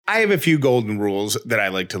I have a few golden rules that I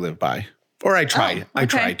like to live by. Or I try. Okay. I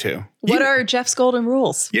try to. What are Jeff's golden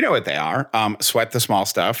rules? You know what they are. Sweat the small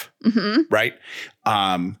stuff, right?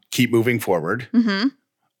 Keep moving forward. Mm-hmm.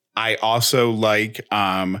 I also like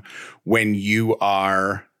when you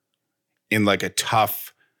are in like a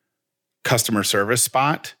tough customer service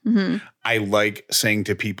spot, I like saying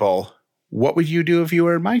to people, what would you do if you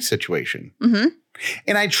were in my situation? Mm-hmm.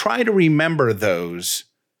 And I try to remember those.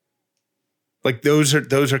 Like those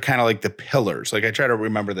are kind of like the pillars. Like I try to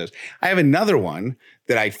remember those. I have another one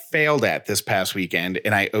that I failed at this past weekend,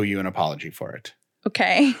 and I owe you an apology for it.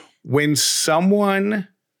 Okay. When someone,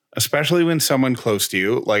 especially when someone close to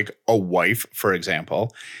you, like a wife, for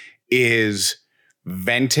example, is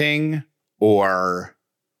venting or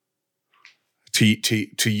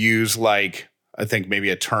to use like, I think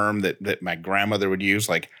maybe a term that my grandmother would use,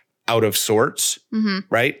 like out of sorts,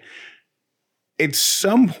 right? At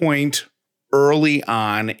some point early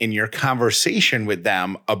on in your conversation with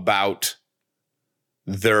them about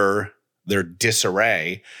their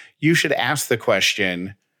disarray, you should ask the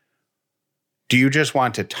question, do you just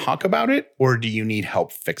want to talk about it or do you need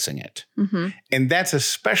help fixing it? And that's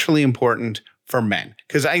especially important for men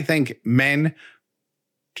because I think men,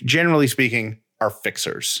 generally speaking, are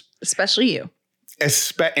fixers. Especially you.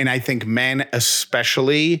 And I think men,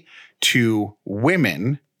 especially to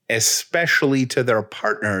women, especially to their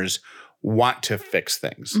partners, want to fix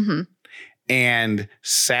things. And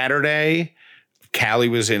Saturday, Callie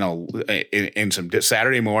was in some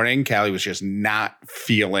Saturday morning, Callie was just not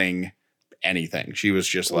feeling anything. She was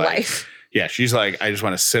just like, life. Yeah, she's like, I just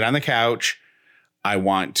want to sit on the couch. I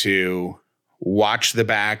want to watch the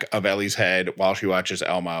back of Ellie's head while she watches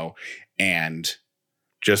Elmo and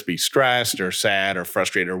just be stressed or sad or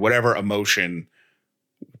frustrated or whatever emotion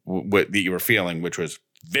that you were feeling, which was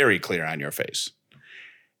very clear on your face.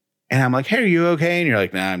 And I'm like, hey, are you okay? And you're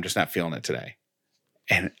like, nah, I'm just not feeling it today.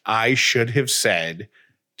 And I should have said,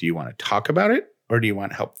 do you want to talk about it or do you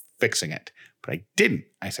want help fixing it? But I didn't.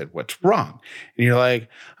 I said, what's wrong? And you're like,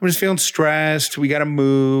 I'm just feeling stressed. We got to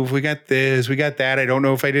move. We got this. We got that. I don't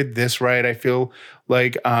know if I did this right. I feel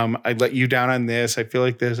like I let you down on this. I feel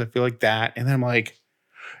like this. I feel like that. And then I'm like,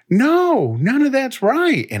 no, none of that's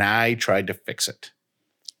right. And I tried to fix it.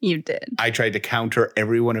 You did. I tried to counter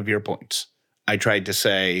every one of your points. I tried to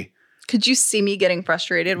say, could you see me getting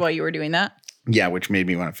frustrated while you were doing that? Yeah, which made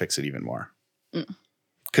me want to fix it even more.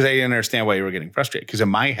 Because I didn't understand why you were getting frustrated. Because in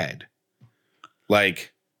my head,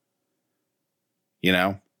 like, you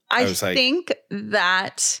know, I was think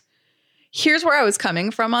that here's where I was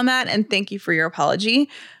coming from on that. And thank you for your apology.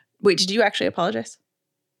 Wait, did you actually apologize?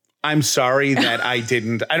 I'm sorry that I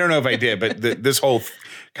didn't. I don't know if I did, but this whole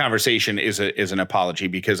conversation is an apology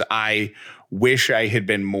because I wish I had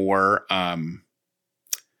been more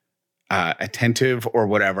attentive or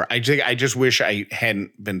whatever. I just wish I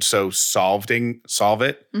hadn't been so solve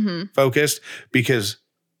it focused, because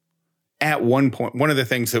at one point, one of the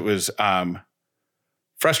things that was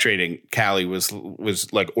frustrating Callie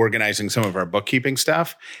was like organizing some of our bookkeeping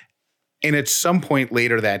stuff. And at some point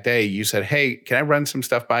later that day, you said, hey, can I run some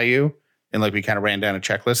stuff by you? And like we kind of ran down a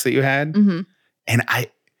checklist that you had. And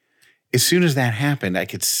as soon as that happened, I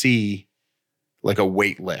could see like a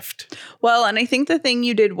weight lift. Well, and I think the thing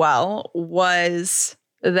you did well was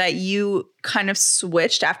that you kind of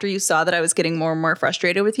switched after you saw that I was getting more and more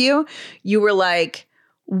frustrated with you. You were like,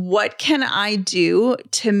 what can I do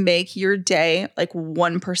to make your day like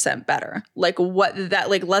 1% better? Like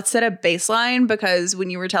let's set a baseline, because when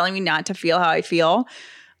you were telling me not to feel how I feel,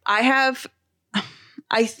 I'm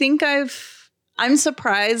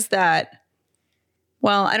surprised that,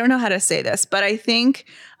 well, I don't know how to say this, but I think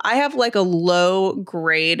I have like a low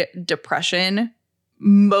grade depression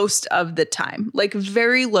most of the time, like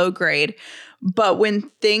very low grade. But when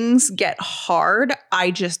things get hard,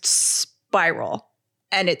 I just spiral,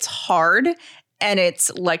 and it's hard and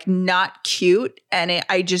it's like not cute. And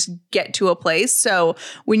I just get to a place. So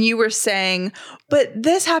when you were saying, but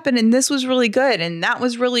this happened and this was really good and that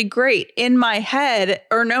was really great, in my head,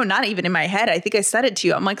 or no, not even in my head, I think I said it to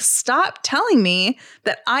you. I'm like, stop telling me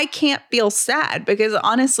that I can't feel sad, because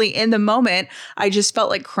honestly, in the moment, I just felt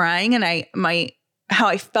like crying, and how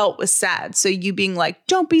I felt was sad. So you being like,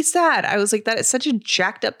 don't be sad, I was like, that is such a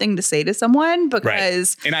jacked up thing to say to someone,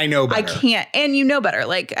 because right. And I know better. I can't, and you know better.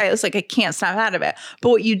 Like I was like, I can't snap out of it.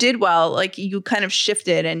 But what you did well, like you kind of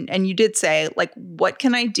shifted and you did say, like, what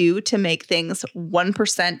can I do to make things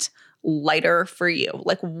 1% lighter for you?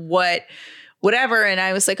 Like whatever. And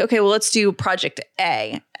I was like, okay, well, let's do project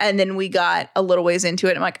A. And then we got a little ways into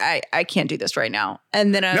it. I'm like, I can't do this right now.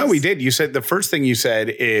 And then we did. You said the first thing you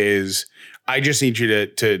said is, I just need you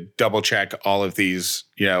to double check all of these,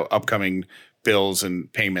 upcoming bills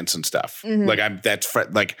and payments and stuff. Like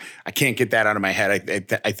I can't get that out of my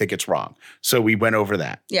head. I think it's wrong. So we went over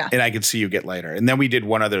that. Yeah. And I could see you get later. And then we did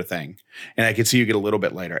one other thing and I could see you get a little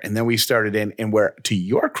bit later. And then we started in, and where, to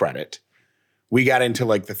your credit, we got into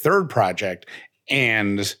like the third project,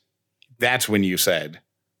 and that's when you said,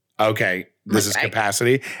 okay, this is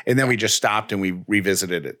capacity. And then we just stopped and we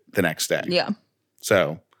revisited it the next day. Yeah.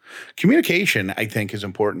 So communication, I think, is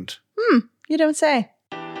important. You don't say.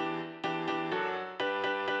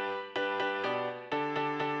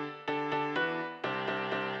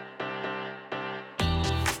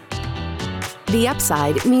 The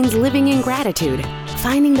Upside means living in gratitude,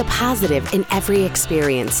 finding the positive in every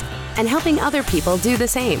experience, and helping other people do the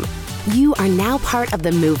same. You are now part of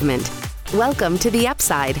the movement. Welcome to The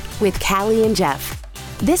Upside with Callie and Jeff.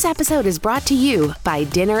 This episode is brought to you by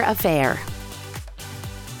Dinner Affair.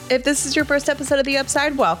 If this is your first episode of The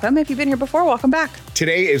Upside, welcome. If you've been here before, welcome back.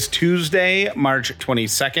 Today is Tuesday, March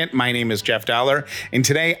 22nd. My name is Jeff Dollar, and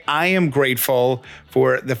today I am grateful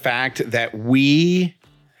for the fact that we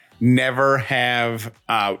never have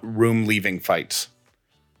room leaving fights.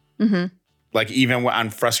 Mm-hmm. Like even on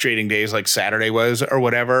frustrating days like Saturday was or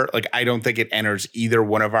whatever, like I don't think it enters either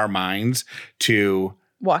one of our minds to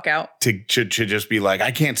walk out, to just be like,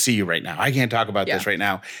 I can't see you right now. I can't talk about this right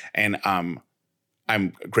now. And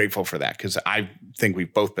I'm grateful for that, because I think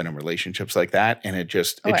we've both been in relationships like that. And it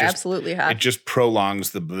just, absolutely have. It just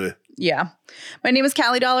prolongs the bleh. Yeah. My name is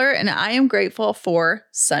Callie Dollar, and I am grateful for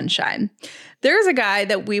sunshine. There's a guy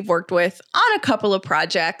that we've worked with on a couple of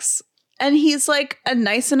projects, and he's like a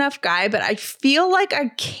nice enough guy, but I feel like I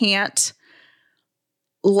can't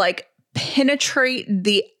like penetrate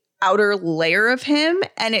the outer layer of him,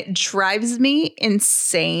 and it drives me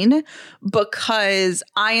insane because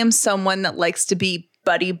I am someone that likes to be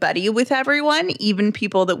buddy with everyone, even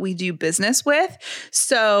people that we do business with.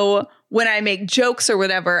 So when I make jokes or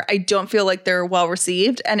whatever, I don't feel like they're well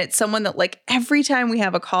received. And it's someone that like every time we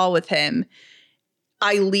have a call with him,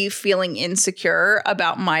 I leave feeling insecure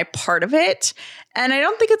about my part of it. And I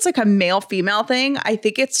don't think it's like a male-female thing. I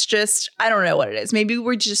think it's just, I don't know what it is. Maybe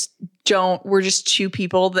we're just two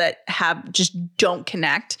people that don't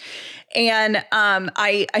connect. And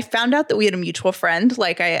I found out that we had a mutual friend.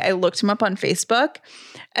 Like I looked him up on Facebook,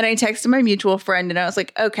 and I texted my mutual friend, and I was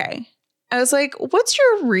like, okay. I was like, what's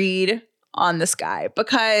your read on this guy?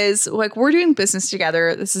 Because like we're doing business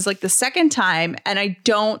together. This is like the second time, and I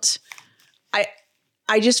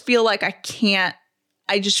just feel like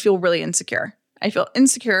I just feel really insecure. I feel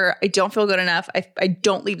insecure. I don't feel good enough. I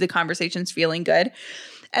don't leave the conversations feeling good.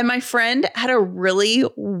 And my friend had a really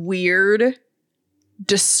weird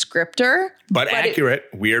descriptor.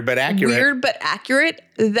 Weird but accurate.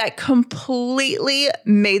 That completely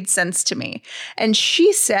made sense to me. And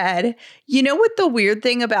she said, you know what the weird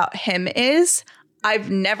thing about him is? I've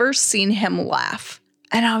never seen him laugh.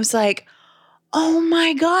 And I was like, oh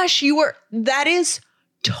my gosh, that is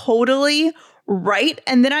totally right.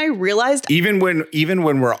 And then I realized even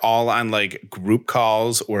when we're all on like group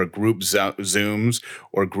calls or group Zooms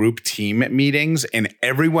or group team meetings and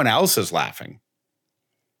everyone else is laughing,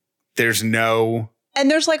 there's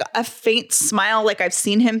like a faint smile. Like I've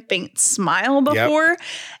seen him faint smile before,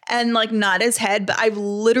 and like nod his head, but I've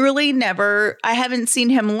literally I haven't seen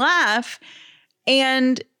him laugh.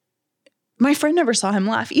 And my friend never saw him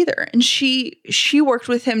laugh either. And she worked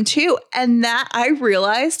with him too. And that I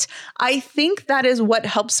realized, I think that is what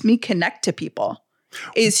helps me connect to people,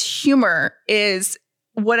 is humor, is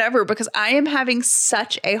whatever, because I am having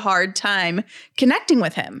such a hard time connecting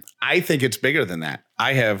with him. I think it's bigger than that.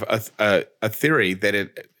 I have a theory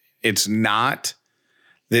that it's not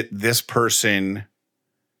that this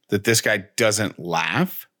guy doesn't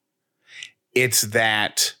laugh. It's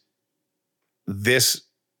that this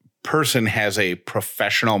person has a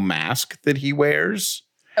professional mask that he wears.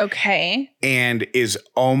 Okay. And is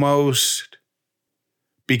almost,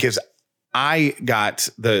 because I got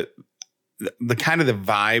the kind of the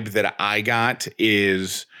vibe that I got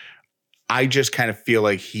is I just kind of feel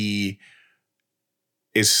like he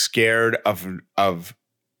is scared of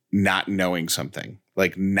not knowing something,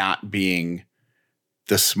 like not being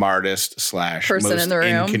the smartest / person most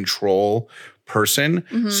in control person.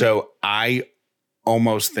 Mm-hmm. So I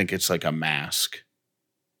almost think it's like a mask.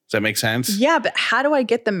 Does that make sense? Yeah, but how do I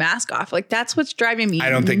get the mask off? Like that's what's driving me nuts. I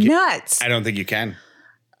don't think you can.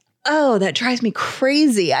 Oh, that drives me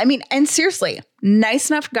crazy. I mean, and seriously,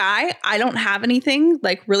 nice enough guy. I don't have anything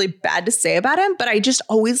like really bad to say about him, but I just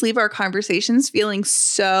always leave our conversations feeling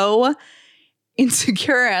so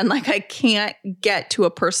insecure and like I can't get to a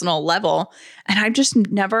personal level. And I just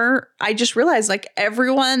realized like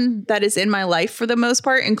everyone that is in my life for the most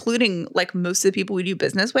part, including like most of the people we do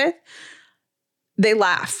business with, they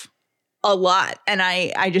laugh a lot. And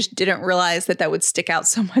I just didn't realize that would stick out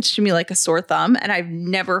so much to me like a sore thumb. And I've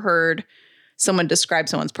never heard someone describe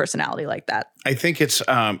someone's personality like that. I think it's,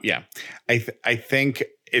 I think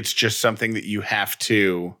it's just something that you have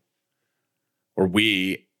to, or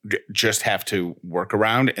we just have to work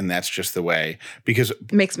around. And that's just the way, because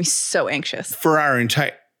it makes me so anxious for our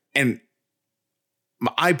entire, and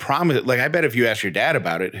I promise, like, I bet if you ask your dad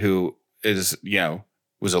about it, who is,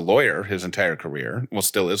 was a lawyer his entire career, well,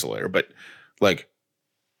 still is a lawyer, but like,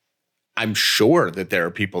 I'm sure that there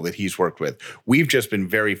are people that he's worked with. We've just been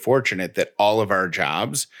very fortunate that all of our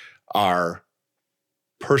jobs are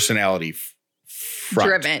personality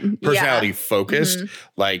driven, personality focused. Mm-hmm.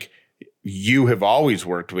 Like, you have always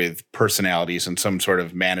worked with personalities in some sort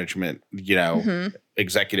of management, mm-hmm.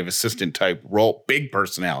 executive assistant type role, big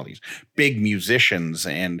personalities, big musicians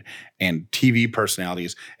and TV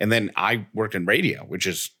personalities. And then I worked in radio,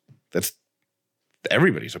 that's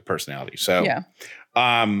everybody's a personality. So,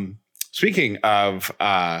 speaking of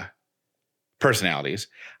personalities,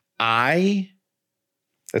 that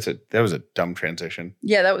was a dumb transition.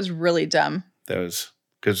 Yeah, that was really dumb. That was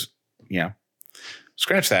because,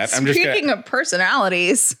 scratch that. Speaking of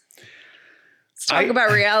personalities, let's talk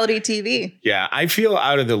about reality TV. Yeah, I feel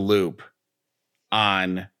out of the loop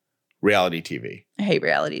on reality TV. I hate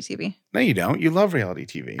reality TV. No, you don't. You love reality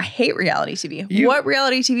TV. I hate reality TV. What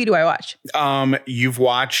reality TV do I watch? You've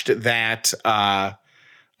watched that, I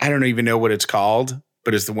don't even know what it's called,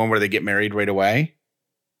 but it's the one where they get married right away.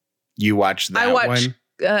 You watch that one?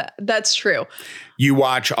 That's true. You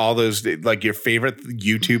watch all those, like your favorite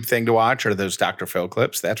YouTube thing to watch are those Dr. Phil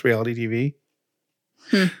clips. That's reality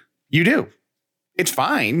TV. You do. It's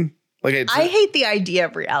fine. Like I hate the idea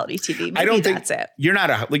of reality TV. Maybe that's it. You're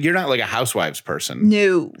not like a Housewives person.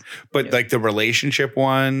 No. But like the relationship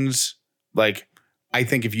ones, like I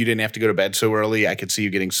think if you didn't have to go to bed so early, I could see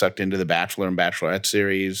you getting sucked into the Bachelor and Bachelorette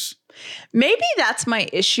series. Maybe that's my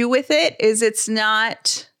issue with it, is it's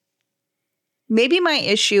not. Maybe my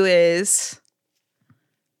issue is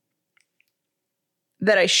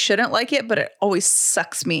that I shouldn't like it, but it always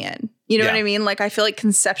sucks me in. You know what I mean? Like, I feel like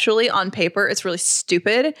conceptually on paper, it's really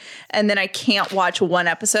stupid. And then I can't watch one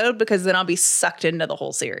episode because then I'll be sucked into the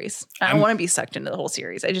whole series. I don't want to be sucked into the whole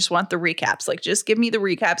series. I just want the recaps. Like, just give me the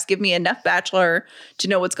recaps. Give me enough Bachelor to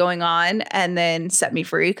know what's going on and then set me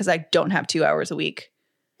free because I don't have 2 hours a week.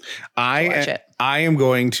 I am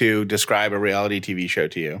going to describe a reality TV show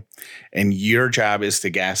to you, and your job is to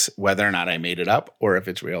guess whether or not I made it up or if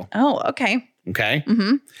it's real. Oh, okay. Okay.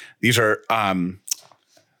 Mm-hmm. These are,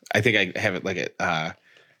 I think I have it like at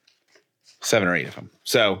 7 or 8 of them.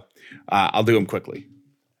 So I'll do them quickly,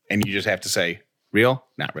 and you just have to say real,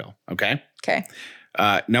 not real. Okay. Okay.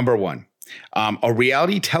 Number 1, a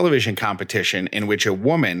reality television competition in which a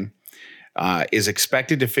woman is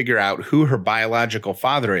expected to figure out who her biological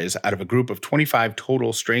father is out of a group of 25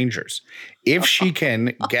 total strangers. If she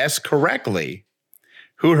can guess correctly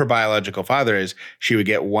who her biological father is, she would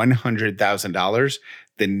get $100,000.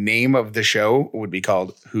 The name of the show would be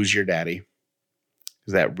called Who's Your Daddy?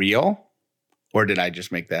 Is that real? Or did I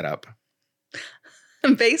just make that up?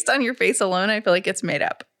 Based on your face alone, I feel like it's made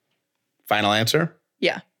up. Final answer?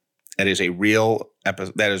 Yeah. That is a real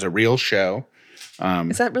episode. That is a real show.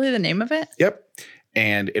 Is that really the name of it? Yep.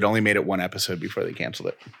 And it only made it 1 episode before they canceled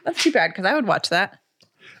it. That's too bad because I would watch that.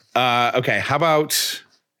 Okay. How about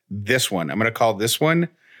this one? I'm going to call this one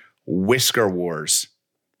Whisker Wars.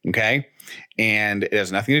 Okay. And it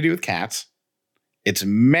has nothing to do with cats. It's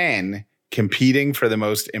men competing for the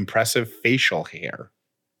most impressive facial hair.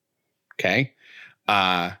 Okay.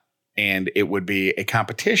 And it would be a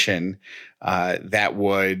competition that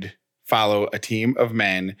would follow a team of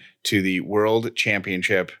men to the World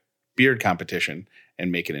Championship beard competition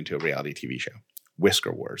and make it into a reality TV show.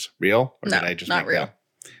 Whisker Wars. Real? Or no, did I just not make real.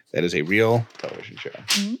 That is a real television show.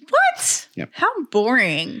 What? Yep. How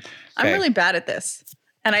boring. Okay. I'm really bad at this.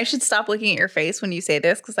 And I should stop looking at your face when you say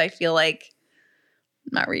this because I feel like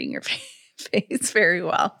I'm not reading your face very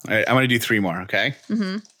well. All right, I'm going to do 3 more, okay?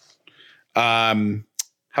 Mm-hmm.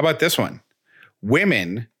 How about this one?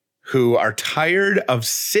 Women who are tired of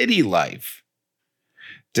city life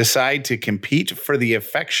decide to compete for the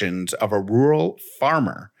affections of a rural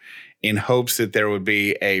farmer in hopes that there would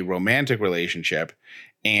be a romantic relationship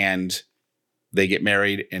and they get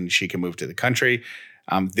married and she can move to the country.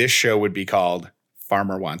 This show would be called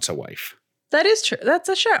Farmer Wants a Wife. That is true. That's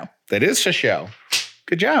a show. That is a show.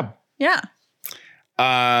 Good job. Yeah.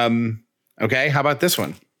 Okay, how about this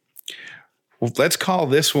one? Well, let's call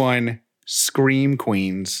this one Scream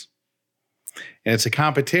Queens. And it's a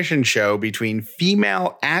competition show between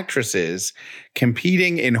female actresses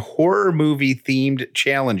competing in horror movie themed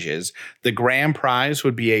challenges. The grand prize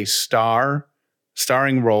would be a starring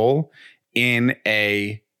role in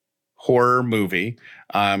a horror movie.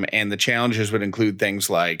 And the challenges would include things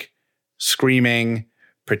like screaming,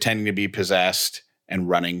 pretending to be possessed, and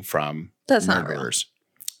running from That's murderers.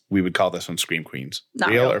 We would call this one Scream Queens. Not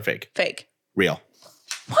real or fake? Fake. Real.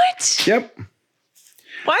 What? Yep.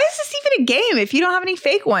 Why is this even a game if you don't have any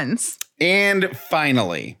fake ones? And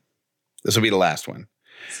finally, this will be the last one.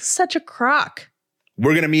 This is such a crock.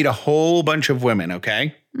 We're going to meet a whole bunch of women,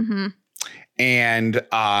 okay? Mm-hmm. And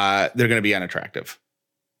they're going to be unattractive.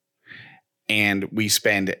 And we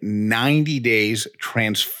spend 90 days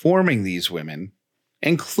transforming these women,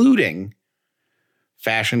 including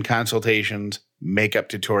fashion consultations, makeup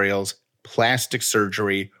tutorials, plastic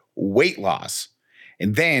surgery, weight loss.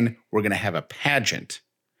 And then we're going to have a pageant.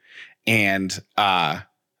 And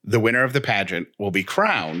the winner of the pageant will be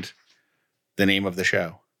crowned the name of the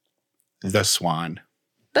show, The Swan.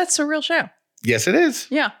 That's a real show. Yes, it is.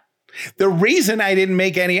 Yeah. The reason I didn't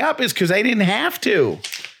make any up is because I didn't have to.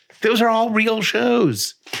 Those are all real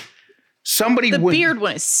shows. The beard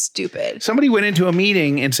one is stupid. Somebody went into a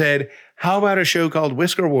meeting and said, how about a show called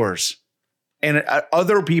Whisker Wars? And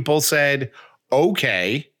other people said,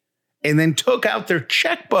 okay. And then took out their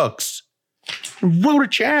checkbooks, wrote a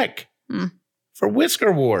check for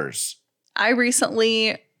Whisker Wars. I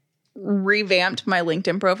recently revamped my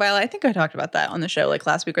LinkedIn profile. I think I talked about that on the show like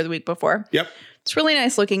last week or the week before. Yep. It's really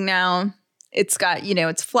nice looking now. It's got,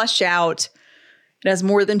 it's fleshed out. It has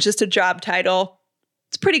more than just a job title.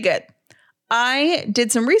 It's pretty good. I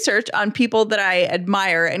did some research on people that I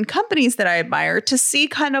admire and companies that I admire to see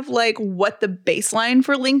kind of like what the baseline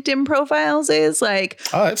for LinkedIn profiles is. Like,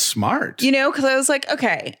 oh, that's smart. Because I was like,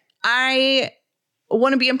 okay, I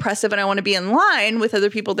want to be impressive and I want to be in line with other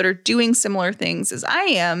people that are doing similar things as I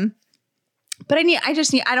am. But I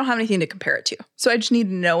don't have anything to compare it to. So I just need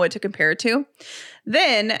to know what to compare it to.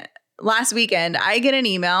 Then last weekend, I get an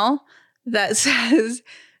email that says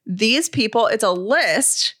these people, it's a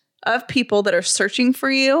list of people that are searching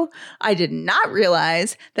for you. I did not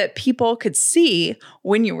realize that people could see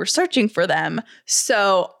when you were searching for them.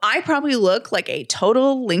 So I probably look like a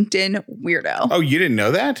total LinkedIn weirdo. Oh, you didn't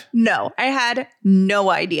know that? No, I had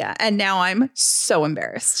no idea. And now I'm so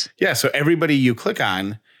embarrassed. Yeah. So everybody you click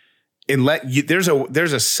on, there's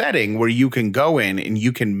a setting where you can go in and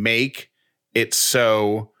you can make it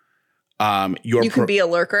so you can be a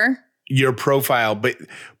lurker. Your profile, but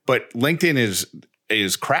LinkedIn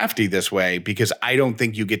is crafty this way because I don't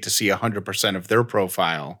think you get to see 100% of their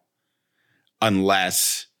profile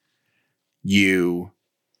unless you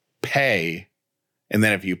pay. And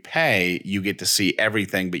then if you pay, you get to see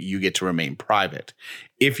everything, but you get to remain private.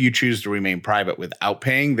 If you choose to remain private without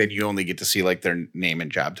paying, then you only get to see like their name and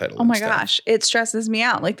job title. Oh my gosh. It stresses me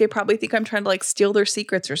out. Like they probably think I'm trying to like steal their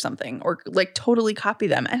secrets or something or like totally copy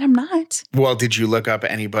them. And I'm not. Well, did you look up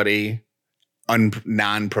anybody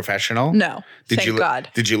non-professional? No. Thank God.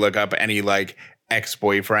 Did you look up any like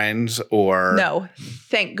ex-boyfriends or no?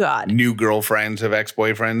 Thank God. New girlfriends of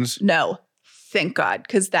ex-boyfriends? No. Thank God.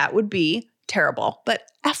 Because that would be terrible. But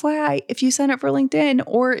FYI, if you sign up for LinkedIn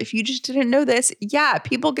or if you just didn't know this, yeah,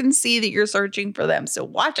 people can see that you're searching for them. So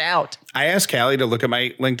watch out. I asked Callie to look at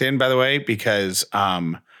my LinkedIn, by the way, because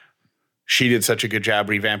she did such a good job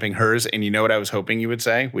revamping hers. And you know what I was hoping you would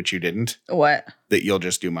say, which you didn't? What? That you'll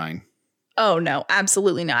just do mine. Oh, no,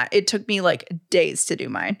 absolutely not. It took me like days to do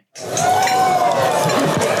mine.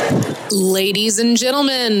 Ladies and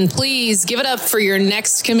gentlemen, please give it up for your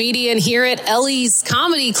next comedian here at Ellie's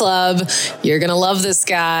Comedy Club. You're going to love this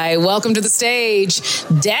guy. Welcome to the stage,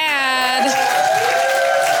 Dad.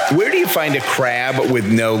 Where do you find a crab with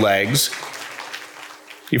no legs?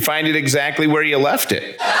 You find it exactly where you left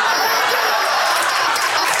it.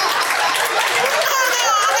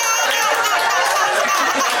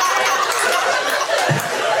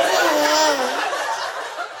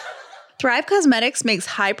 Thrive Cosmetics makes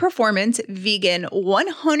high-performance, vegan,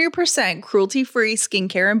 100% cruelty-free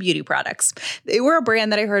skincare and beauty products. They were a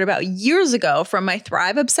brand that I heard about years ago from my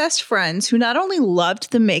Thrive-obsessed friends who not only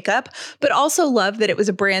loved the makeup, but also loved that it was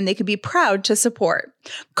a brand they could be proud to support.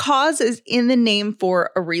 Cause is in the name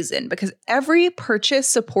for a reason, because every purchase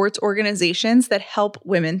supports organizations that help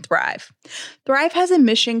women thrive. Thrive has a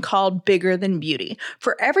mission called Bigger Than Beauty.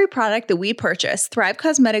 For every product that we purchase, Thrive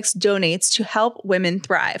Cosmetics donates to help women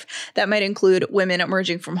thrive. That might include women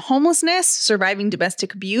emerging from homelessness, surviving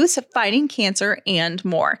domestic abuse, fighting cancer, and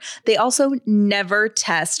more. They also never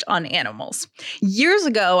test on animals. Years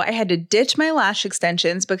ago, I had to ditch my lash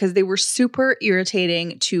extensions because they were super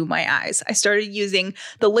irritating to my eyes. I started using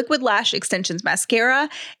the Liquid Lash Extensions mascara,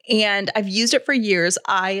 and I've used it for years.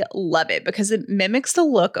 I love it because it mimics the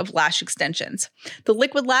look of lash extensions. The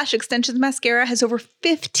Liquid Lash Extensions mascara has over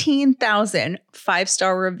 15,000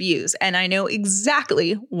 5-star reviews, and I know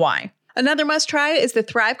exactly why. Another must try is the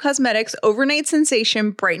Thrive Causemetics Overnight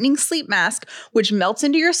Sensation Brightening Sleep Mask, which melts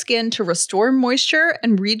into your skin to restore moisture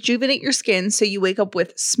and rejuvenate your skin so you wake up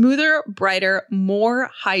with smoother, brighter, more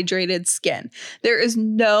hydrated skin. There is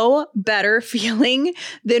no better feeling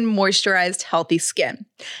than moisturized, healthy skin.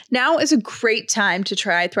 Now is a great time to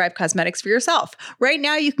try Thrive Causemetics for yourself. Right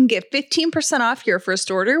now, you can get 15% off your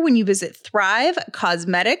first order when you visit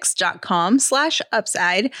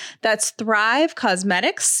thrivecosmetics.com/upside. That's Thrive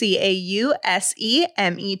Cosmetics,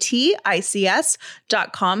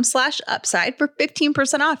 CAUSEMETICS.com/upside for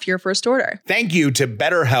 15% off your first order. Thank you to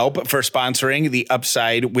BetterHelp for sponsoring the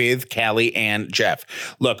Upside with Callie and Jeff.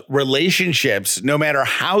 Look, relationships, no matter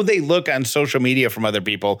how they look on social media from other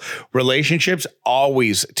people, relationships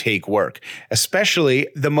always take work, especially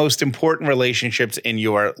the most important relationships in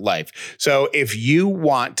your life. So if you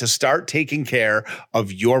want to start taking care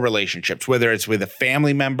of your relationships, whether it's with a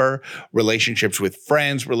family member, relationships with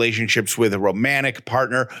friends, relationships with a romantic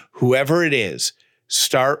partner, whoever it is,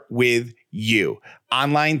 start with you.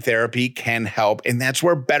 Online therapy can help, and that's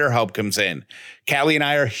where BetterHelp comes in. Callie and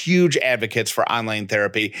I are huge advocates for online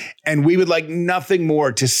therapy, and we would like nothing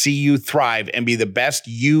more to see you thrive and be the best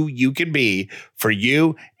you can be for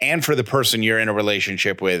you and for the person you're in a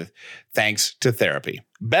relationship with, thanks to therapy.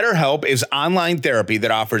 BetterHelp is online therapy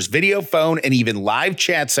that offers video, phone, and even live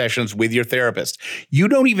chat sessions with your therapist. You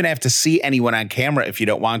don't even have to see anyone on camera if you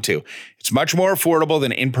don't want to. It's much more affordable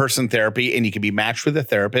than in-person therapy, and you can be matched with a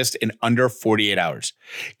therapist in under 48 hours.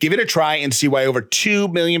 Give it a try and see why over 2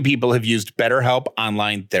 million people have used BetterHelp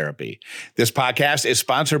online therapy. This podcast is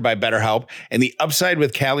sponsored by BetterHelp, and the Upside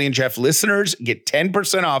with Callie and Jeff listeners get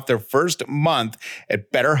 10% off their first month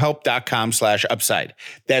at betterhelp.com/upside.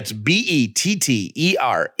 That's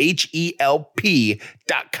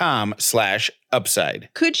BetterHelp.com/upside.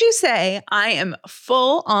 Could you say I am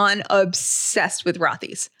full on obsessed with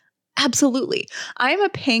Rothy's? Absolutely. I am a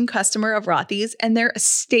paying customer of Rothy's, and they're a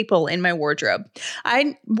staple in my wardrobe.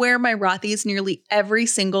 I wear my Rothy's nearly every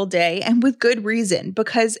single day, and with good reason,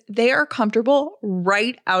 because they are comfortable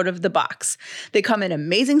right out of the box. They come in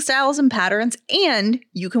amazing styles and patterns, and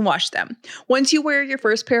you can wash them. Once you wear your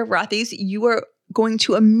first pair of Rothy's, you are going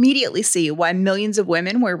to immediately see why millions of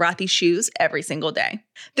women wear Rothy's shoes every single day.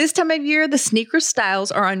 This time of year, the sneaker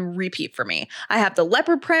styles are on repeat for me. I have the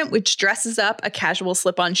leopard print, which dresses up a casual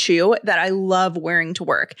slip-on shoe that I love wearing to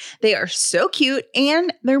work. They are so cute,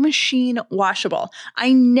 and they're machine washable.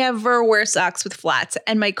 I never wear socks with flats,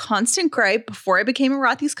 and my constant gripe before I became a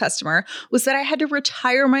Rothy's customer was that I had to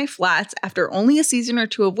retire my flats after only a season or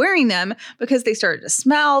two of wearing them because they started to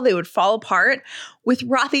smell, they would fall apart. With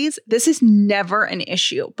Rothy's, this is never an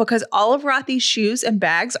issue because all of Rothy's shoes and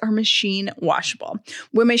bags are machine washable.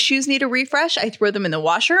 When my shoes need a refresh, I throw them in the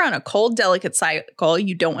washer on a cold, delicate cycle.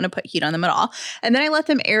 You don't want to put heat on them at all. And then I let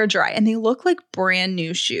them air dry, and they look like brand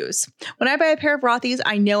new shoes. When I buy a pair of Rothy's,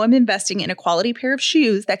 I know I'm investing in a quality pair of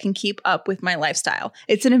shoes that can keep up with my lifestyle.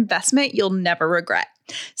 It's an investment you'll never regret.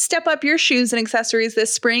 Step up your shoes and accessories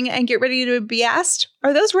this spring and get ready to be asked,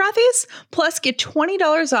 are those Rothy's? Plus, get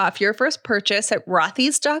 $20 off your first purchase at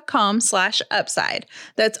rothys.com/upside.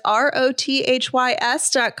 That's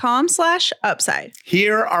ROTHYS.com/upside.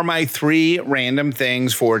 Here are my 3 random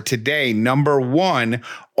things for today. Number 1,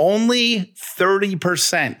 only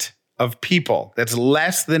 30% of people, that's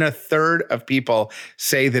less than a third of people,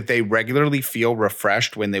 say that they regularly feel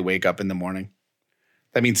refreshed when they wake up in the morning.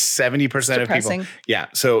 That means 70% of people. Yeah.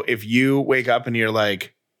 So if you wake up and you're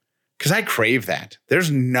like, because I crave that.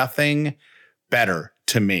 There's nothing better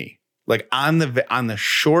to me. Like on the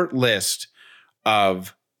short list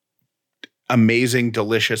of amazing,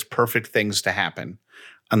 delicious, perfect things to happen,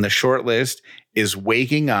 on the short list is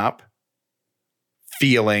waking up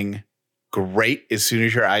feeling great as soon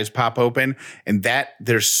as your eyes pop open. And that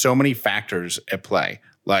there's so many factors at play.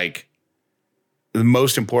 Like, the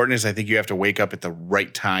most important is I think you have to wake up at the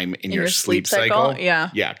right time in your sleep cycle. Yeah.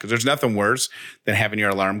 Yeah. Because there's nothing worse than having your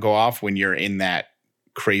alarm go off when you're in that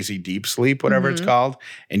crazy deep sleep, whatever it's called.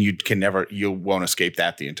 And you won't escape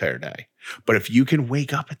that the entire day. But if you can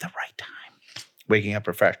wake up at the right time, waking up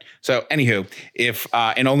refreshed. So anywho,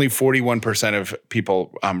 and only 41% of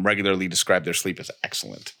people regularly describe their sleep as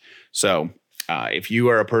excellent. So If you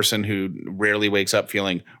are a person who rarely wakes up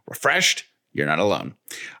feeling refreshed, you're not alone.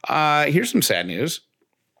 Here's some sad news.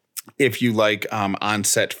 If you like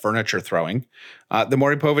on-set furniture throwing, the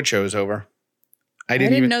Maury Povich show is over. I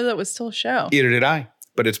didn't know that was still a show. Either did I,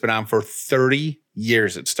 but it's been on for 30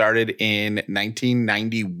 years. It started in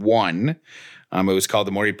 1991. It was called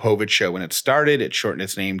the Maury Povich Show when it started. It shortened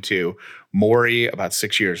its name to Maury about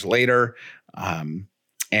 6 years later. And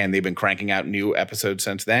they've been cranking out new episodes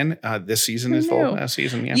since then. This season is full last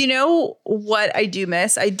season. Yeah. You know what I do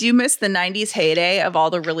miss? I do miss the 90s heyday of all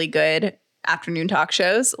the really good afternoon talk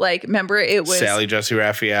shows. Like, remember it was Sally Jesse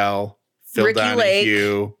Raphael, Phil Ricky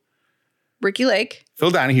Donahue. Ricky Lake. Phil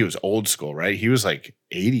Donahue was old school, right? He was like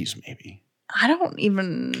 80s maybe. I don't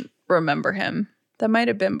even remember him. That might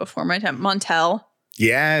have been before my time. Montel.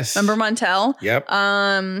 Yes. Remember Montel? Yep.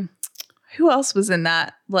 Who else was in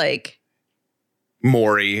that? Like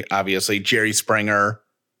Maury, obviously. Jerry Springer.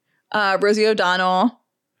 Rosie O'Donnell.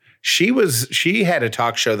 She had a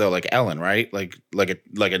talk show though, like Ellen, right? Like a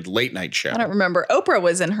late night show. I don't remember. Oprah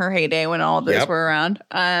was in her heyday when all of those were around.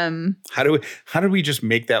 How do we just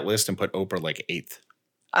make that list and put Oprah like 8th?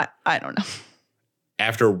 I don't know.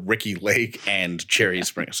 After Ricky Lake and Jerry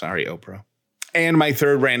Springer. Sorry, Oprah. And my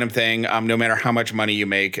third random thing, no matter how much money you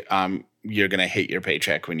make, you're going to hate your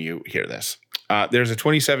paycheck when you hear this. There's a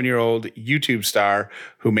 27-year-old YouTube star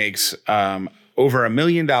who makes over $1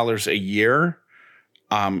 million a year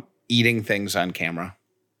eating things on camera.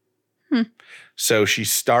 So she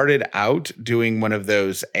started out doing one of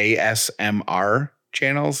those ASMR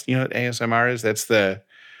channels. You know what ASMR is? That's the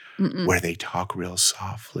where they talk real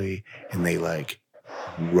softly and they like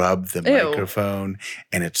rub the microphone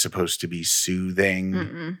and it's supposed to be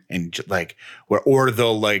soothing and like or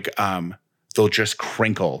they'll like they'll just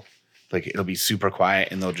crinkle, like it'll be super quiet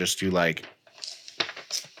and they'll just do like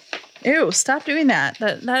ew, stop doing that.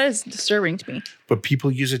 That is disturbing to me. But people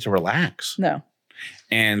use it to relax. No.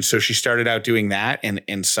 And so she started out doing that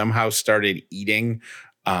and somehow started eating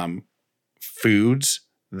foods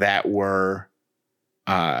that were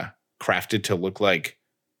crafted to look like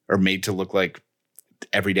or made to look like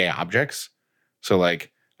everyday objects. So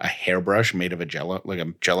like a hairbrush made of a Jello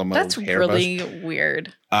mold. That's hairbrush. really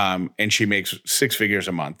weird. And she makes 6 figures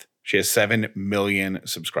a month. She has 7 million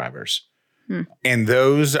subscribers. And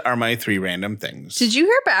those are my 3 random things. Did you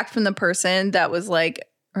hear back from the person that was like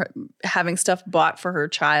having stuff bought for her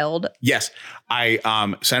child? Yes. I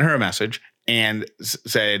sent her a message and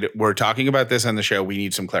said, we're talking about this on the show. We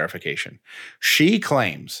need some clarification. She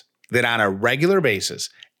claims that on a regular basis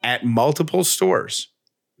at multiple stores,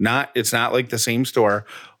 it's not like the same store,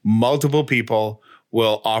 multiple people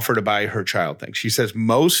will offer to buy her child things. She says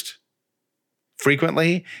most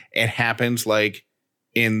frequently it happens like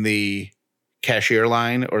in the cashier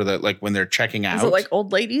line or the like when they're checking out. Is it like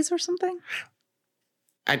old ladies or something?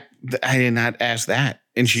 I did not ask that.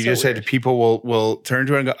 And she just weird. said people will turn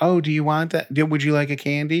to her and go, oh, do you want that? Would you like a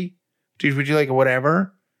candy? Would you like a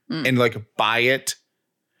whatever? And like buy it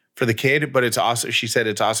for the kid. But it's also, she said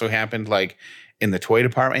it's also happened like in the toy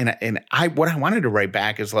department. And what I wanted to write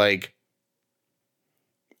back is like,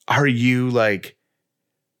 are you like,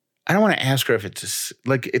 I don't want to ask her if it's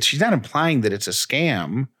she's not implying that it's a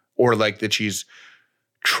scam or like that she's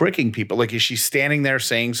tricking people. Like, is she standing there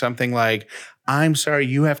saying something like, I'm sorry,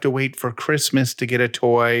 you have to wait for Christmas to get a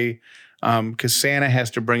toy because Santa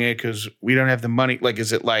has to bring it because we don't have the money. Like,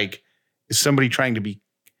 is somebody trying to be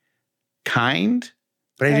kind?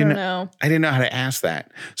 But I didn't know. I didn't know how to ask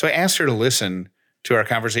that. So I asked her to listen to our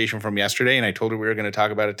conversation from yesterday and I told her we were going to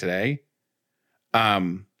talk about it today.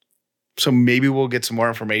 So maybe we'll get some more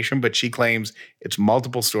information, but she claims it's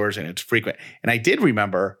multiple stores and it's frequent. And I did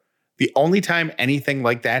remember the only time anything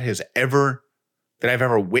like that that I've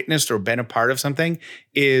ever witnessed or been a part of something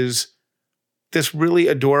is this really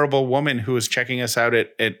adorable woman who was checking us out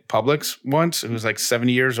at Publix once, who was like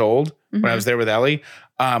 70 years old when I was there with Ellie,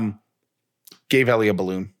 gave Ellie a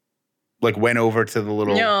balloon, like went over to the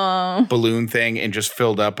little balloon thing and just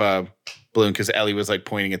filled up a balloon because Ellie was like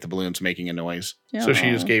pointing at the balloons, making a noise. So she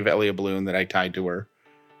just gave Ellie a balloon that I tied to her,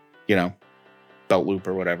 belt loop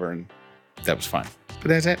or whatever. And that was fun. But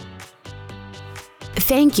that's it.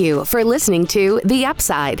 Thank you for listening to The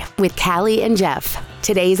Upside with Callie and Jeff.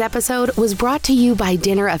 Today's episode was brought to you by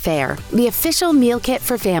Dinner Affair, the official meal kit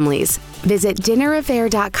for families. Visit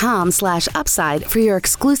dinneraffair.com/upside for your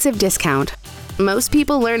exclusive discount. Most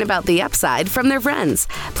people learn about The Upside from their friends.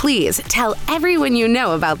 Please tell everyone you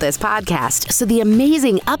know about this podcast so the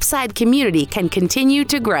amazing Upside community can continue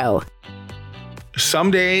to grow. Some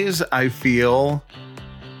days I feel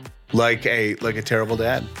like a terrible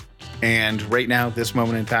dad. And right now, this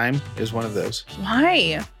moment in time is one of those.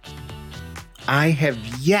 Why? I have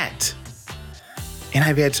yet, and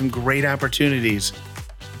I've had some great opportunities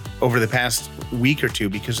over the past week or two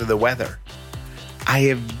because of the weather. I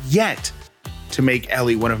have yet to make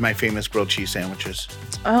Ellie one of my famous grilled cheese sandwiches.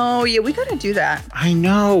 Oh, yeah, we got to do that. I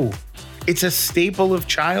know. It's a staple of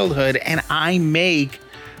childhood, and I make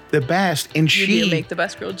the best. And You do make the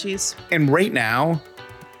best grilled cheese. And right now,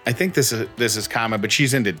 I think this is common, but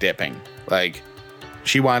she's into dipping. Like,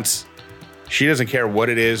 she doesn't care what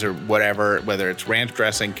it is or whatever, whether it's ranch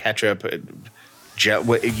dressing, ketchup,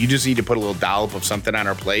 you just need to put a little dollop of something on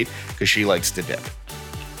her plate because she likes to dip.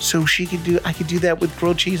 So I could do that with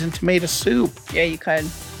grilled cheese and tomato soup. Yeah, you could.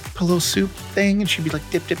 Put a little soup thing, and she'd be like,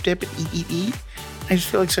 dip, dip, dip, and eat. I just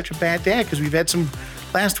feel like such a bad dad because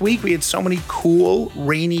last week we had so many cool,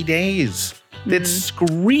 rainy days that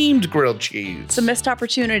screamed grilled cheese. It's a missed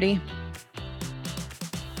opportunity.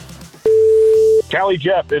 Callie,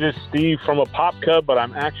 Jeff, it is Steve from a Pop Cub, but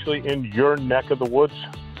I'm actually in your neck of the woods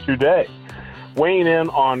today. Weighing in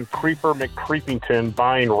on Creeper McCreepington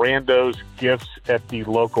buying randos gifts at the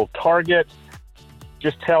local Target.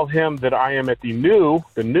 Just tell him that I am at the new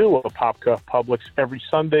Apopka Publix every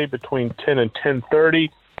Sunday between 10 and 10:30.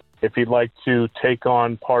 If he'd like to take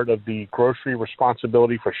on part of the grocery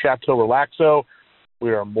responsibility for Chateau Relaxo,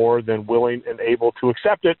 we are more than willing and able to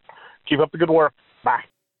accept it. Keep up the good work. Bye.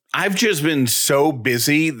 I've just been so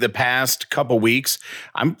busy the past couple weeks,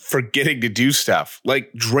 I'm forgetting to do stuff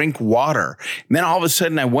like drink water. And then all of a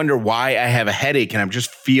sudden I wonder why I have a headache and I'm just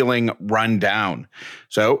feeling run down.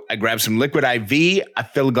 So I grab some liquid IV, I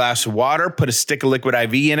fill a glass of water, put a stick of liquid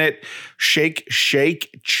IV in it, shake,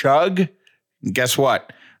 chug. And guess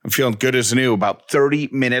what? I'm feeling good as new about 30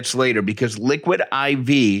 minutes later because liquid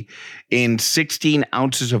IV in 16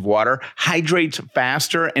 ounces of water hydrates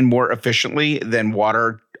faster and more efficiently than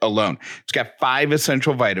water alone. It's got 5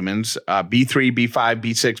 essential vitamins, B3, B5,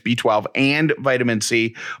 B6, B12, and vitamin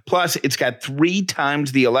C. Plus, it's got 3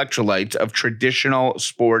 times the electrolytes of traditional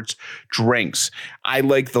sports drinks. I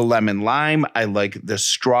like the lemon lime. I like the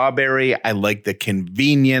strawberry. I like the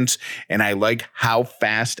convenience. And I like how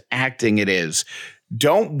fast acting it is.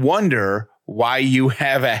 Don't wonder why you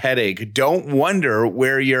have a headache. Don't wonder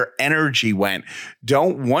where your energy went.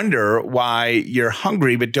 Don't wonder why you're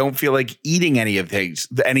hungry but don't feel like eating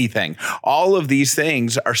anything. All of these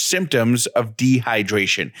things are symptoms of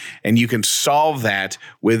dehydration, and you can solve that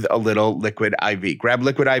with a little liquid IV. Grab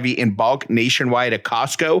liquid IV in bulk nationwide at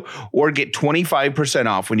Costco or get 25%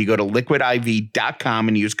 off when you go to liquidiv.com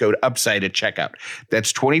and use code UPSIDE at checkout.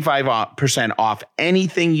 That's 25% off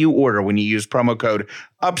anything you order when you use promo code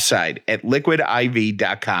UPSIDE at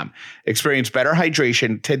liquidiv.com. Experience better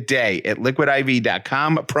hydration today at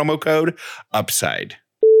liquidiv.com. Promo code UPSIDE.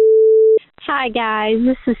 Hi, guys.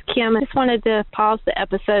 This is Kim. I just wanted to pause the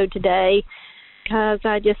episode today because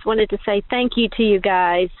I just wanted to say thank you to you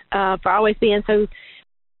guys for always being so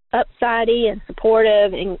upsidey and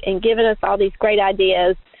supportive and giving us all these great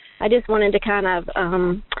ideas. I just wanted to kind of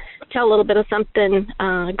tell a little bit of something,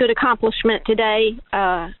 good accomplishment today.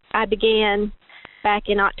 I began back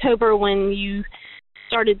in October when you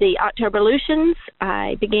started the Octoberlutions.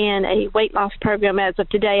 I began a weight loss program. As of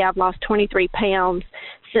today, I've lost 23 pounds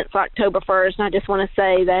since October 1st, and I just want to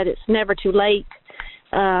say that it's never too late,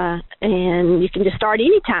 and you can just start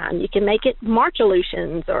anytime. You can make it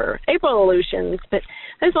March-olutions or April-olutions, but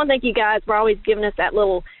I just want to thank you guys for always giving us that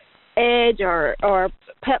little edge or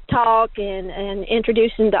pep talk and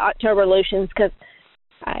introducing the Octoberlutions, because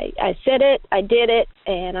I said it, I did it,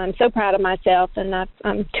 and I'm so proud of myself, and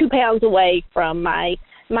I'm 2 pounds away from my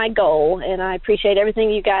goal, and I appreciate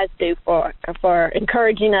everything you guys do for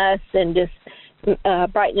encouraging us and just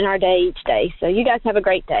brightening our day each day. So you guys have a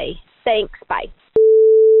great day. Thanks. Bye.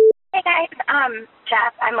 Hey guys,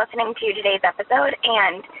 Jeff, I'm listening to today's episode,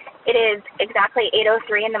 and it is exactly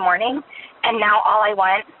 8:03 in the morning, and now all I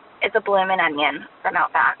want is a bloomin' onion from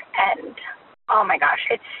Outback, and oh my gosh,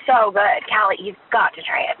 it's so good. Callie, you've got to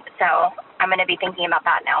try it. So I'm going to be thinking about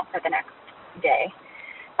that now for the next day.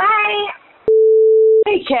 Bye.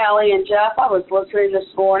 Hey, Callie and Jeff, I was listening this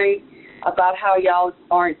morning about how y'all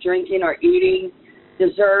aren't drinking or eating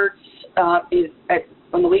desserts on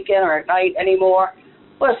the weekend or at night anymore.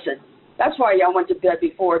 Listen, that's why y'all went to bed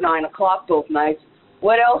before 9 o'clock both nights.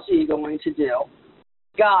 What else are you going to do?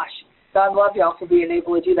 Gosh, God love y'all for being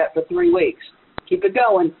able to do that for 3 weeks. Keep it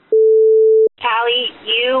going. Callie,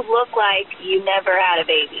 you look like you never had a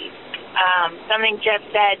baby. Something Jeff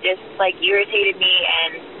said just like irritated me,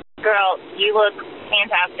 and girl, you look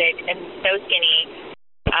fantastic and so skinny.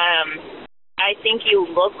 I think you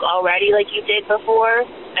look already like you did before.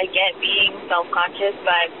 I get being self-conscious,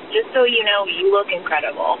 but just so you know, you look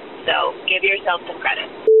incredible. So give yourself some credit.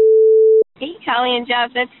 Hey, Kelly and Jeff,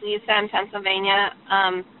 it's Lisa in Pennsylvania.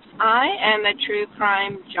 I am a true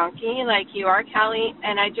crime junkie like you are, Kelly,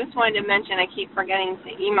 and I just wanted to mention, I keep forgetting to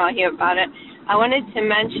email you about it. I wanted to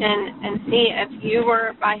mention and see if you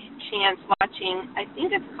were by chance watching, I think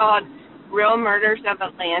it's called Real Murders of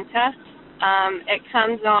Atlanta. It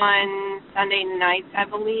comes on Sunday nights, I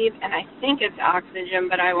believe, and I think it's Oxygen,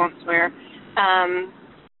 but I won't swear.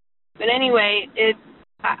 But anyway,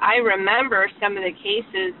 I remember some of the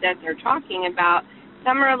cases that they're talking about.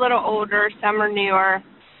 Some are a little older, some are newer,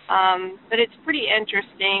 but it's pretty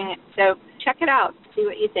interesting. So check it out, see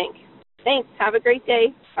what you think. Thanks. Have a great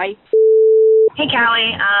day. Bye. Hey,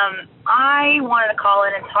 Callie. I wanted to call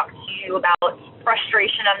in and talk to you about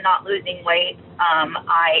frustration of not losing weight.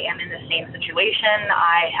 I am in the same situation.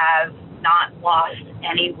 I have not lost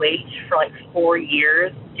any weight for like 4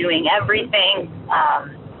 years, doing everything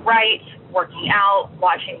right, working out,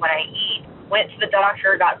 watching what I eat. Went to the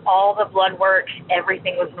doctor, got all the blood work.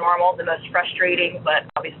 Everything was normal. The most frustrating, but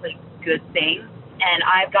obviously good thing. And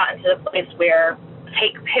I've gotten to the place where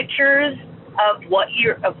take pictures of what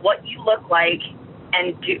you look like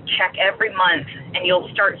and check every month, and you'll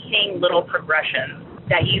start seeing little progressions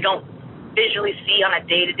that you don't visually see on a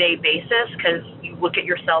day-to-day basis because you look at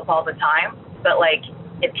yourself all the time. But like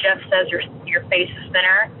if Jeff says your face is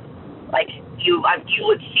thinner, like you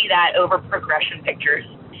would see that over progression pictures.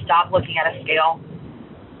 Stop looking at a scale.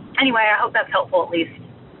 Anyway, I hope that's helpful at least.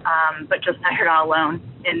 But just know you're not alone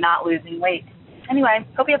in not losing weight. Anyway,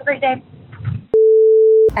 hope you have a great day.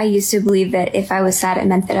 I used to believe that if I was sad, it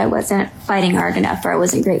meant that I wasn't fighting hard enough or I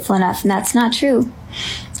wasn't grateful enough, and that's not true.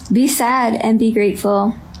 Be sad and be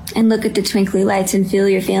grateful and look at the twinkly lights and feel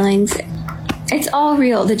your feelings. It's all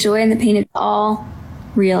real. The joy and the pain is all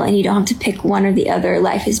real, and you don't have to pick one or the other.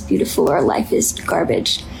 Life is beautiful or life is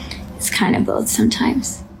garbage. It's kind of both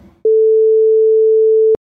sometimes.